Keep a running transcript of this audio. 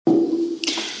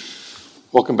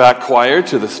Welcome back, choir,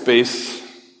 to the space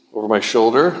over my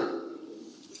shoulder.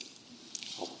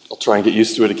 I'll try and get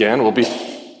used to it again. We'll be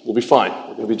fine.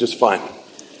 We're going to be just fine.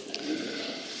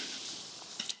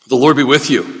 The Lord be with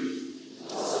you.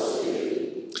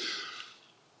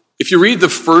 If you read the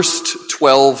first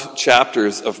 12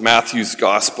 chapters of Matthew's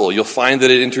Gospel, you'll find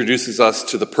that it introduces us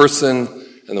to the person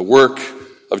and the work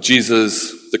of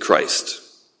Jesus the Christ.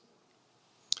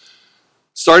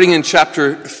 Starting in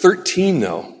chapter 13,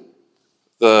 though,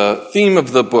 the theme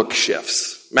of the book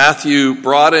shifts. Matthew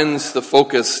broadens the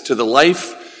focus to the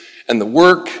life and the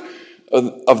work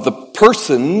of the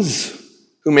persons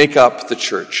who make up the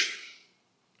church.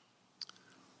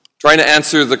 Trying to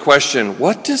answer the question,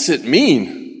 what does it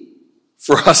mean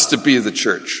for us to be the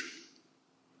church?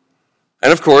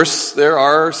 And of course, there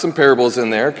are some parables in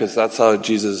there, because that's how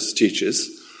Jesus teaches.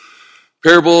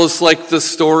 Parables like the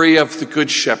story of the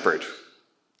Good Shepherd.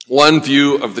 One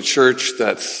view of the church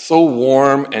that's so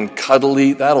warm and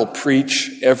cuddly, that'll preach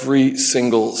every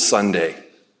single Sunday.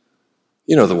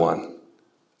 You know the one.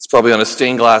 It's probably on a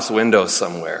stained glass window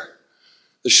somewhere.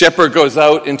 The shepherd goes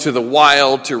out into the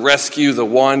wild to rescue the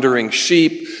wandering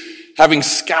sheep. Having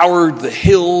scoured the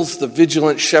hills, the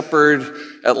vigilant shepherd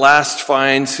at last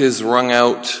finds his wrung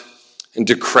out and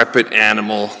decrepit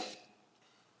animal.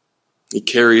 He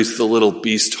carries the little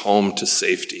beast home to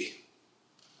safety.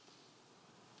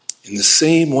 In the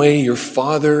same way, your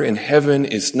Father in heaven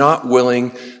is not willing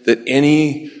that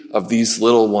any of these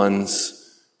little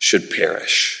ones should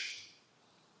perish.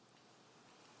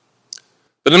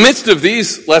 But in the midst of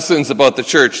these lessons about the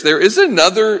church, there is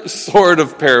another sort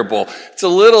of parable. It's a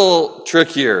little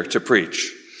trickier to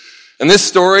preach. And this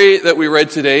story that we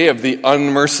read today of the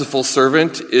unmerciful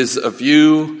servant is a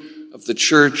view of the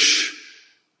church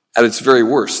at its very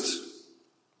worst.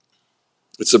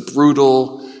 It's a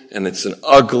brutal and it's an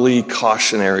ugly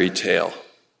cautionary tale,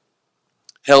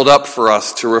 held up for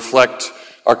us to reflect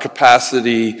our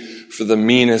capacity for the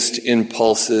meanest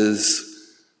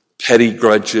impulses, petty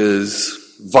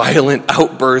grudges, violent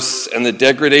outbursts, and the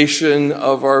degradation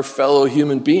of our fellow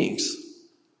human beings.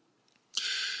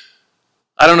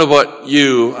 I don't know about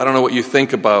you. I don't know what you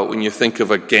think about when you think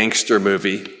of a gangster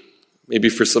movie. Maybe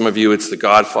for some of you it's The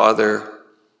Godfather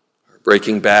or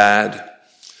Breaking Bad.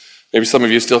 Maybe some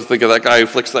of you still think of that guy who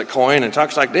flicks that coin and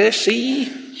talks like this, see?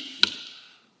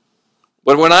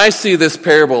 But when I see this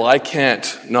parable, I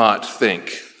can't not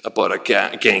think about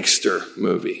a gangster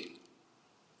movie.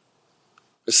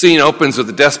 The scene opens with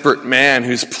a desperate man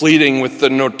who's pleading with the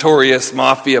notorious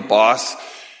mafia boss.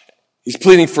 He's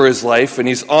pleading for his life, and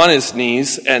he's on his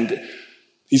knees, and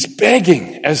he's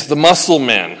begging as the muscle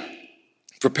men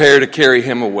prepare to carry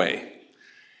him away.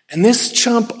 And this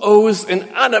chump owes an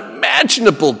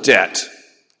unimaginable debt.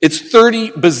 It's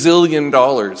 $30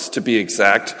 bazillion to be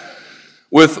exact,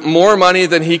 with more money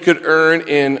than he could earn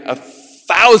in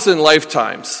 1,000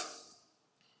 lifetimes.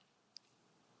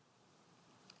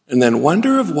 And then,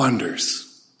 wonder of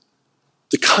wonders,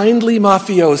 the kindly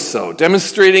mafioso,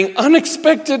 demonstrating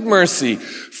unexpected mercy,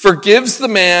 forgives the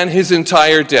man his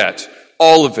entire debt,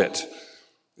 all of it.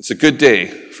 It's a good day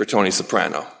for Tony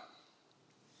Soprano.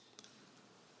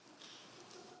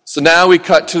 So now we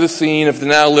cut to the scene of the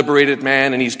now liberated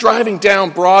man, and he's driving down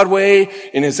Broadway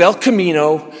in his El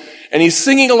Camino, and he's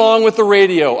singing along with the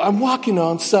radio, "I'm walking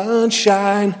on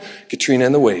sunshine, Katrina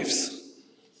and the waves."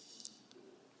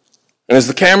 And as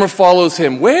the camera follows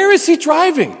him, where is he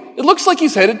driving? It looks like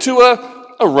he's headed to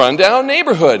a rundown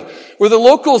neighborhood where the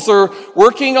locals are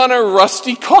working on a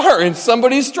rusty car in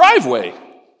somebody's driveway.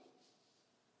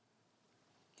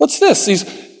 What's this?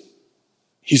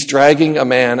 He's dragging a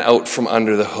man out from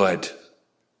under the hood.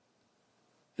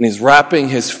 And he's wrapping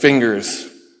his fingers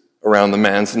around the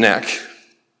man's neck.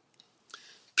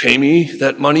 "Pay me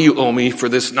that money you owe me for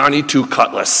this 92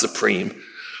 Cutlass Supreme,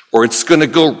 or it's going to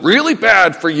go really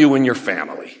bad for you and your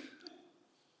family."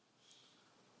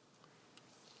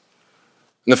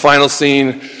 In the final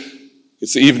scene,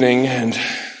 it's evening and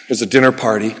there's a dinner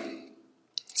party.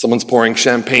 Someone's pouring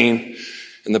champagne,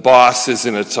 and the boss is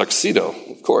in a tuxedo,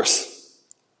 of course.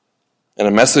 And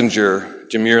a messenger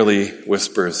demurely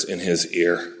whispers in his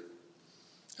ear.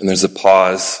 And there's a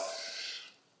pause,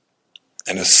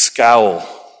 and a scowl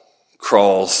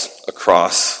crawls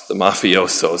across the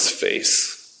mafioso's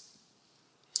face.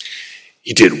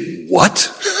 "He did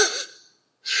what?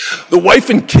 The wife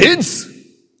and kids?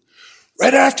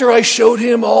 Right after I showed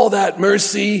him all that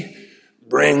mercy,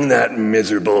 bring that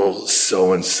miserable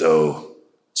so-and-so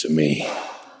to me."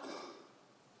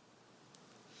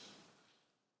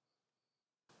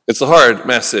 It's a hard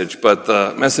message, but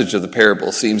the message of the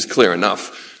parable seems clear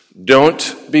enough.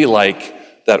 Don't be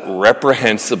like that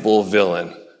reprehensible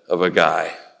villain of a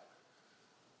guy.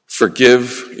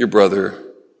 Forgive your brother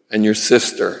and your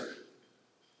sister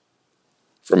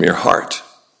from your heart.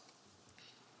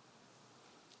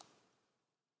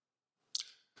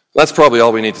 That's probably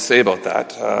all we need to say about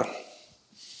that.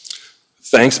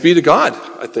 Thanks be to God,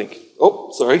 I think.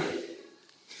 Oh, sorry.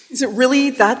 Is it really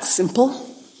that simple?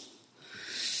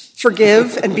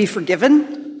 Forgive and be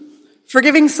forgiven?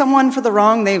 Forgiving someone for the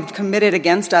wrong they've committed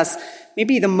against us may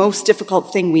be the most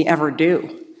difficult thing we ever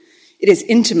do. It is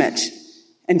intimate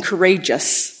and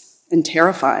courageous and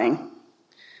terrifying.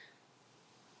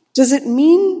 Does it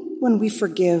mean when we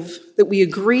forgive that we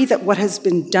agree that what has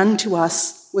been done to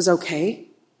us was okay?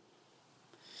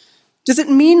 Does it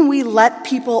mean we let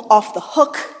people off the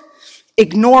hook,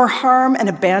 ignore harm, and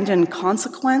abandon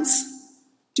consequence?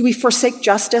 Do we forsake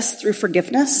justice through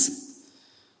forgiveness?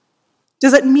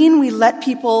 Does it mean we let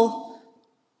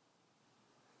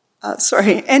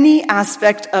any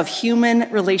aspect of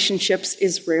human relationships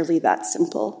is rarely that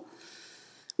simple.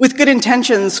 With good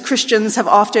intentions, Christians have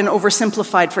often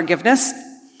oversimplified forgiveness.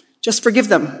 Just forgive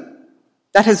them.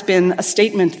 That has been a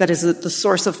statement that is at the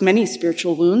source of many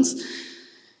spiritual wounds.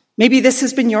 Maybe this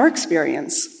has been your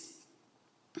experience.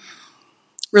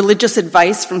 Religious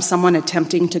advice from someone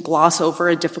attempting to gloss over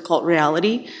a difficult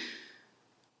reality.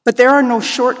 But there are no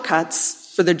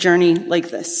shortcuts for the journey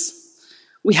like this.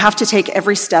 We have to take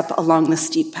every step along the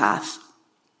steep path.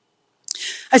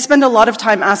 I spend a lot of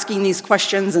time asking these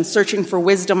questions and searching for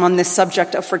wisdom on this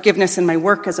subject of forgiveness in my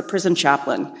work as a prison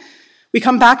chaplain. We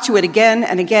come back to it again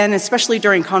and again, especially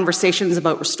during conversations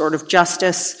about restorative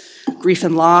justice, grief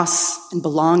and loss, and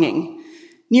belonging.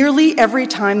 Nearly every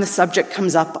time the subject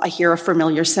comes up, I hear a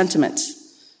familiar sentiment.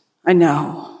 I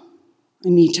know. I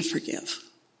need to forgive.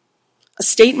 A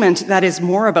statement that is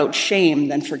more about shame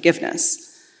than forgiveness.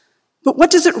 But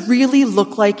what does it really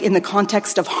look like in the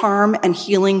context of harm and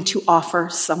healing to offer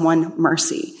someone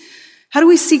mercy? How do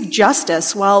we seek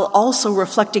justice while also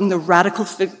reflecting the radical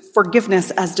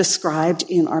forgiveness as described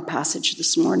in our passage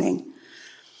this morning?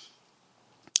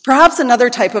 Perhaps another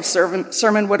type of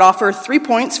sermon would offer 3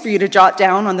 points for you to jot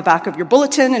down on the back of your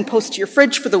bulletin and post to your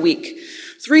fridge for the week.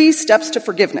 3 steps to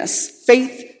forgiveness: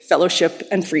 faith, fellowship,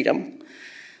 and freedom.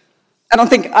 I don't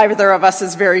think either of us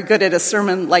is very good at a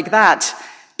sermon like that,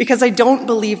 because I don't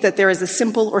believe that there is a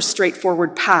simple or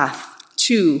straightforward path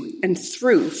to and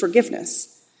through forgiveness.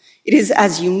 It is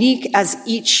as unique as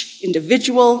each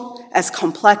individual, as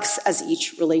complex as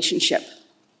each relationship.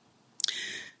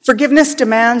 Forgiveness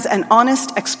demands an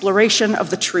honest exploration of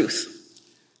the truth,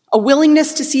 a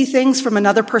willingness to see things from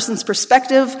another person's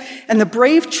perspective, and the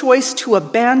brave choice to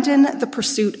abandon the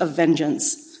pursuit of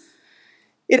vengeance.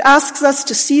 It asks us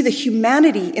to see the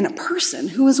humanity in a person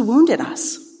who has wounded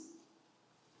us.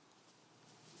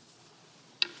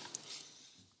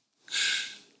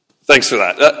 Thanks for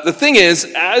that. The thing is,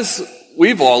 as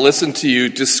we've all listened to you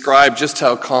describe just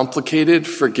how complicated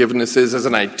forgiveness is as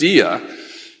an idea,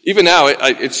 even now,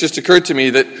 it's just occurred to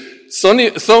me that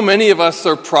so many of us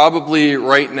are probably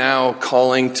right now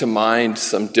calling to mind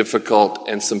some difficult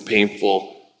and some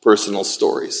painful personal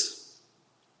stories.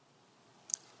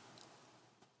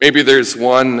 Maybe there's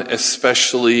one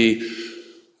especially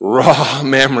raw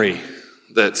memory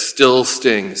that still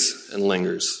stings and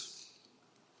lingers.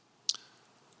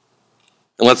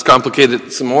 And let's complicate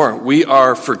it some more. We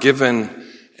are forgiven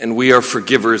and we are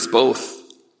forgivers both.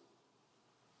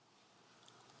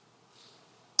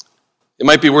 It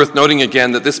might be worth noting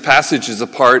again that this passage is a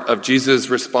part of Jesus'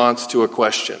 response to a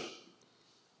question.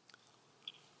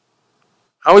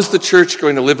 How is the church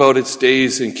going to live out its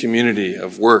days in community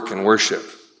of work and worship?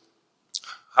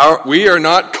 We are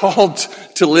not called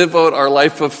to live out our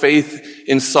life of faith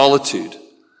in solitude.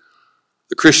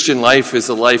 The Christian life is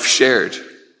a life shared.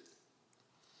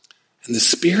 And the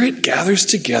Spirit gathers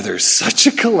together such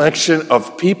a collection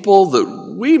of people that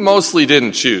we mostly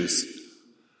didn't choose,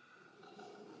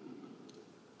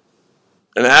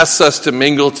 and asks us to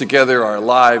mingle together our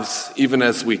lives even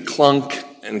as we clunk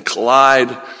and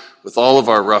collide with all of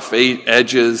our rough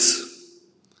edges,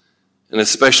 and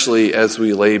especially as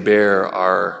we lay bare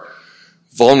our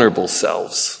vulnerable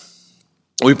selves.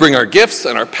 We bring our gifts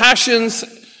and our passions,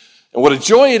 and what a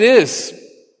joy it is.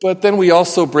 But then we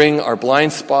also bring our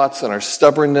blind spots and our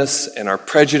stubbornness and our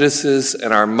prejudices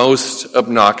and our most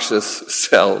obnoxious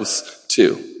selves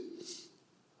too.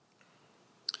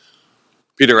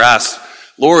 Peter asked,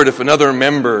 "Lord, if another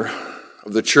member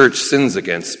of the church sins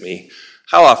against me,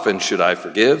 how often should I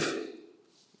forgive?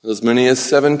 As many as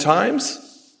 7 times?"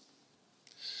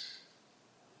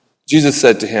 Jesus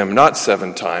said to him, "Not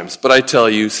 7 times, but I tell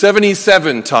you,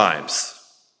 77 times.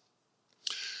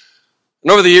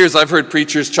 And over the years, I've heard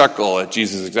preachers chuckle at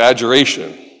Jesus'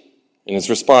 exaggeration. in his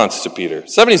response to Peter.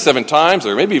 77 times,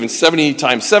 or maybe even 70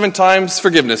 times 7 times,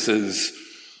 forgiveness is,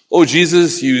 oh,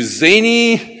 Jesus, you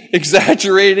zany,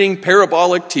 exaggerating,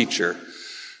 parabolic teacher.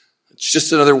 It's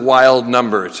just another wild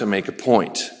number to make a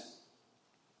point.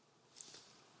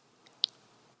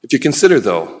 If you consider,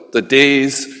 though, the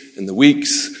days and the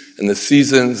weeks and the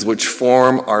seasons which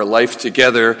form our life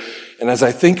together, and as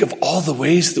I think of all the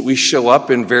ways that we show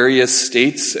up in various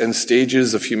states and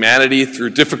stages of humanity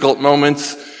through difficult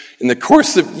moments in the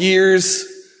course of years,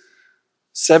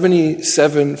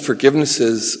 77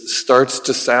 forgivenesses starts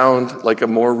to sound like a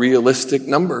more realistic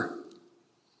number.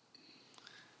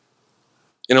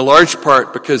 In a large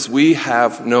part because we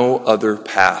have no other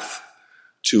path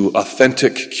to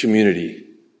authentic community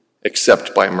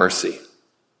except by mercy,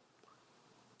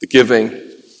 the giving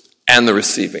and the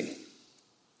receiving.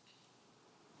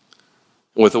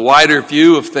 And with a wider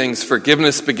view of things,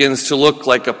 forgiveness begins to look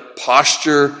like a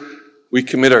posture we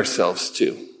commit ourselves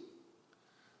to.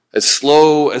 As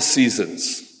slow as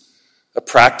seasons, a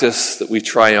practice that we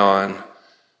try on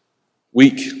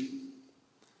week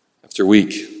after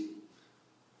week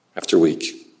after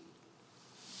week.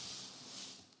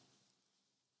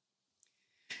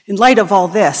 In light of all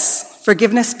this,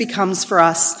 forgiveness becomes for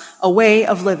us a way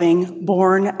of living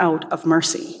born out of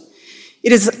mercy.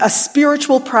 It is a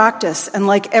spiritual practice, and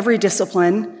like every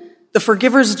discipline, the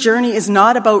forgiver's journey is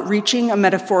not about reaching a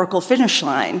metaphorical finish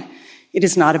line. It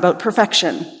is not about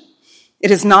perfection.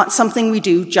 It is not something we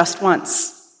do just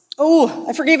once. Oh,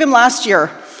 I forgave him last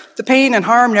year. The pain and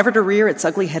harm never to rear its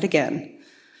ugly head again.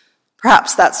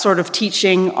 Perhaps that sort of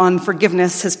teaching on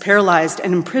forgiveness has paralyzed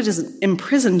and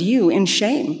imprisoned you in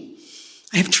shame.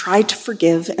 I have tried to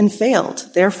forgive and failed.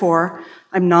 Therefore,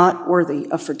 I'm not worthy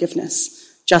of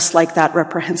forgiveness, just like that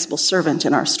reprehensible servant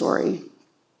in our story.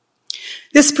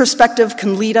 This perspective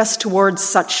can lead us towards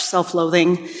such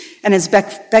self-loathing, and as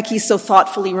Becky so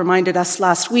thoughtfully reminded us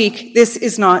last week, this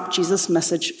is not Jesus'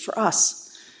 message for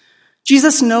us.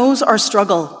 Jesus knows our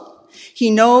struggle. He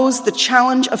knows the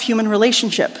challenge of human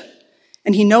relationship,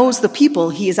 and he knows the people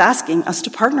he is asking us to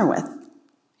partner with.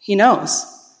 He knows.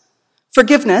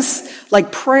 Forgiveness,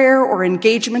 like prayer or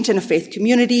engagement in a faith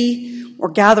community or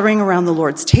gathering around the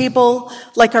Lord's table,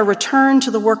 like our return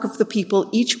to the work of the people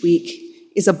each week,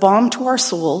 is a balm to our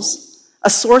souls, a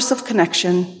source of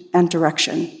connection and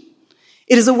direction.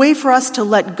 It is a way for us to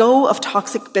let go of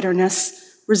toxic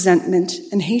bitterness, resentment,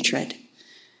 and hatred.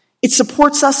 It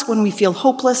supports us when we feel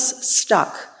hopeless,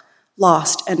 stuck,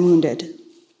 lost, and wounded.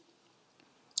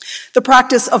 The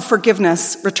practice of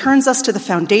forgiveness returns us to the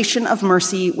foundation of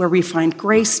mercy where we find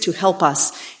grace to help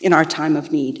us in our time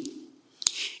of need.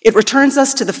 It returns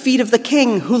us to the feet of the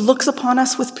King who looks upon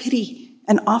us with pity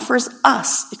and offers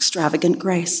us extravagant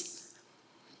grace.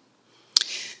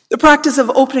 The practice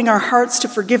of opening our hearts to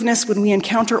forgiveness when we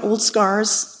encounter old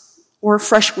scars or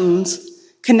fresh wounds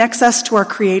connects us to our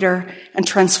Creator and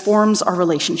transforms our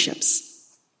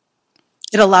relationships.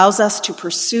 It allows us to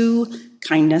pursue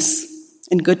kindness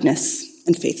and goodness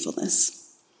and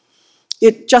faithfulness.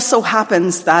 It just so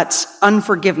happens that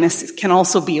unforgiveness can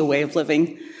also be a way of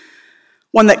living,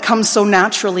 one that comes so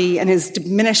naturally and is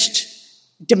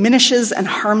diminishes and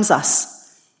harms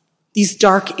us. These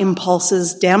dark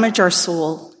impulses damage our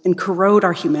soul and corrode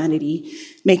our humanity,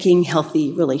 making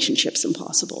healthy relationships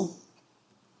impossible.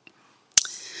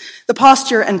 The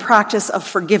posture and practice of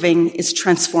forgiving is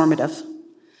transformative.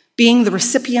 Being the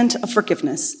recipient of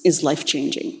forgiveness is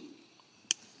life-changing.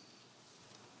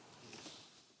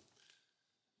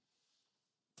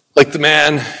 Like the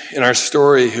man in our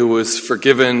story who was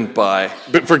forgiven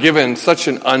such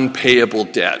an unpayable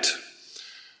debt,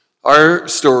 our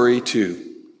story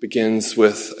too begins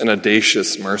with an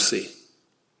audacious mercy.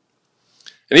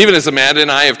 And even as Amanda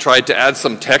and I have tried to add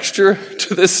some texture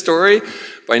to this story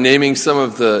by naming some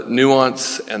of the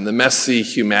nuance and the messy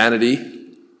humanity,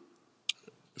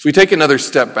 if we take another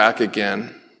step back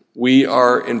again, we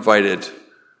are invited,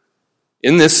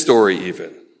 in this story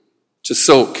even, to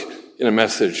soak in a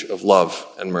message of love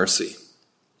and mercy.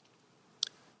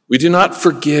 We do not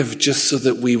forgive just so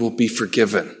that we will be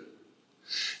forgiven.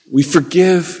 We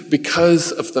forgive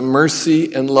because of the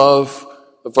mercy and love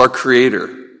of our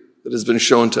Creator that has been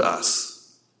shown to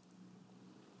us.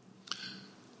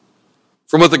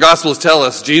 From what the Gospels tell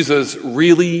us, Jesus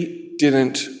really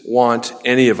didn't want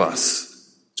any of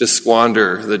us to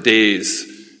squander the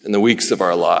days and the weeks of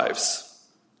our lives.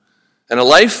 And a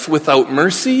life without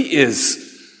mercy is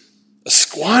a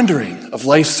squandering of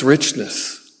life's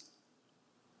richness,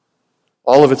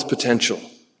 all of its potential.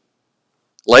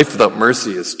 Life without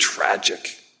mercy is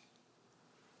tragic.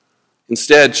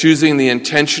 Instead, choosing the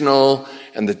intentional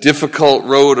and the difficult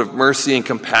road of mercy and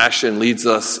compassion leads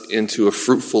us into a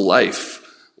fruitful life,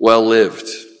 well lived,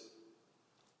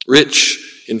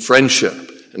 rich in friendship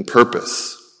and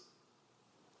purpose.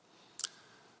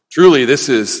 Truly, this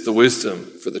is the wisdom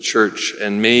for the church,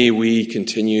 and may we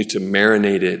continue to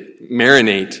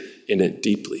marinate in it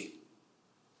deeply.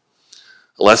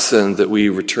 A lesson that we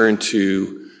return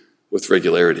to with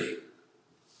regularity.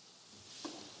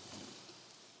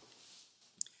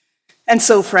 And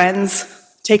so, friends,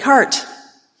 take heart.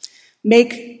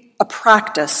 Make a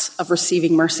practice of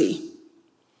receiving mercy.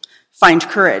 Find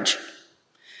courage.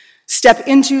 Step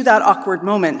into that awkward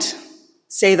moment.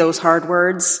 Say those hard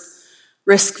words.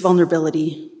 Risk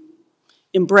vulnerability.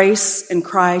 Embrace and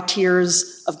cry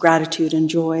tears of gratitude and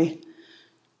joy.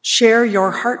 Share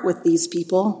your heart with these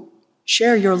people.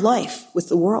 Share your life with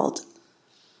the world.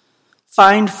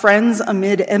 Find friends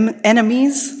amid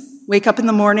enemies. Wake up in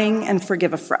the morning and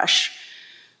forgive afresh.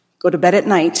 Go to bed at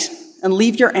night and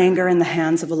leave your anger in the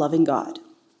hands of a loving God.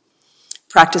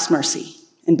 Practice mercy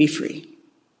and be free.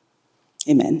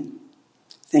 Amen.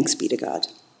 Thanks be to God.